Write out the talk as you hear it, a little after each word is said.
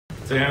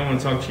Today I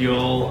want to talk to you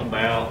all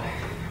about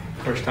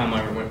the first time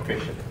I ever went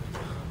fishing.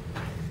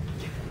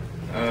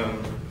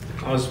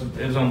 It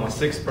was on my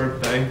 6th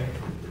birthday.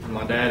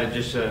 My dad had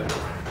just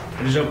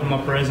opened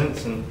my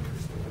presents, and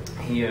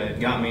he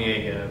got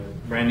me a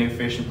brand new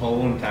fishing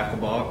pole and tackle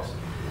box.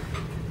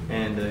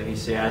 And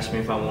he asked me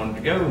if I wanted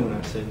to go, and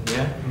I said,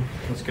 yeah,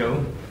 let's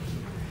go.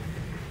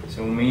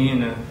 So me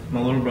and my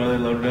little brother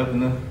loaded up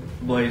in the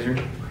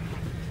Blazer.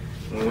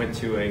 We went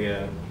to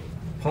a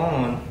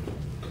pond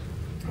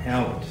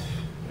out.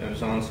 It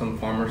was on some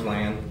farmer's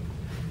land,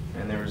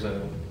 and there was I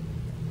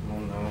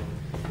don't know,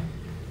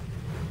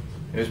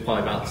 it was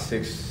probably about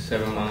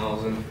 6-7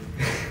 miles and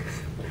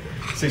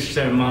 6 or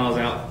 7 miles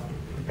out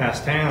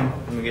past town.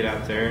 And we get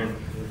out there and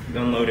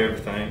unload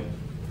everything,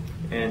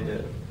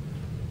 and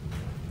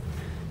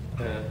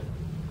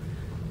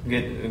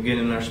get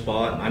in our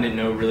spot. And I didn't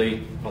know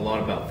really a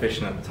lot about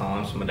fishing at the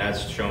time, so my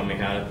dad's showing me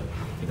how to,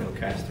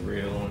 cast the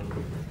reel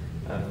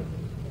and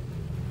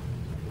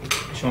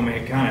showing me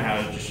kind of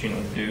how to just,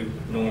 do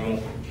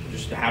normal,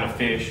 just how to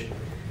fish.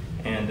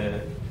 And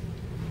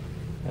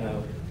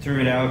threw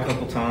it out a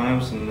couple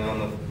times, and on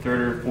the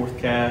 3rd or 4th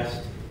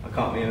cast, I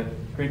caught me a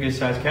pretty good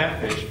sized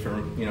catfish for,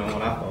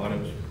 what I thought. It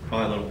was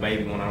probably a little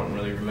baby one, I don't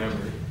really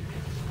remember.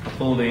 I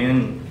pulled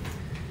in,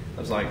 I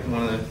was like,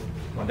 my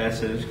dad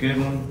said it was a good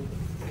one.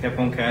 Kept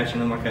on catching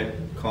them, like I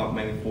caught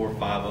maybe 4 or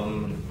 5 of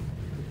them, and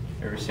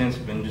ever since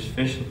I've been just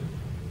fishing.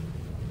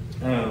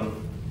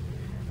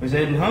 Was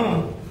heading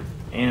home,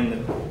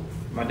 and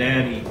my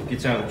dad, he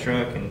gets out of the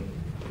truck, and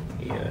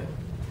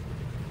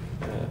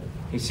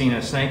he's seen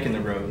a snake in the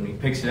road, and he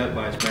picks it up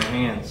by his bare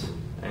hands,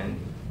 and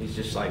he's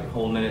just like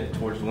holding it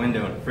towards the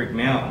window, and it freaked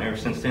me out. And ever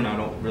since then, I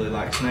don't really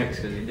like snakes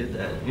because he did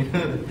that.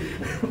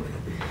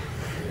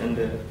 And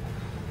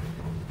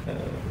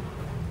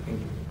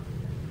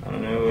I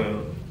don't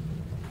know.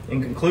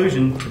 In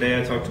conclusion,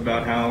 today I talked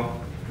about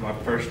how my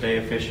first day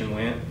of fishing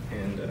went,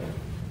 and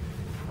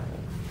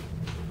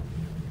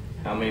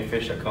how many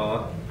fish I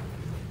caught,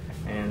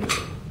 and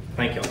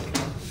thank y'all.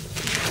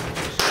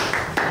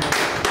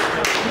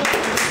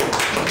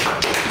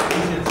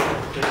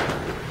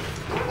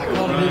 I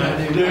called him in that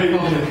dude.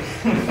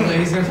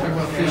 He's going to talk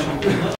about fishing.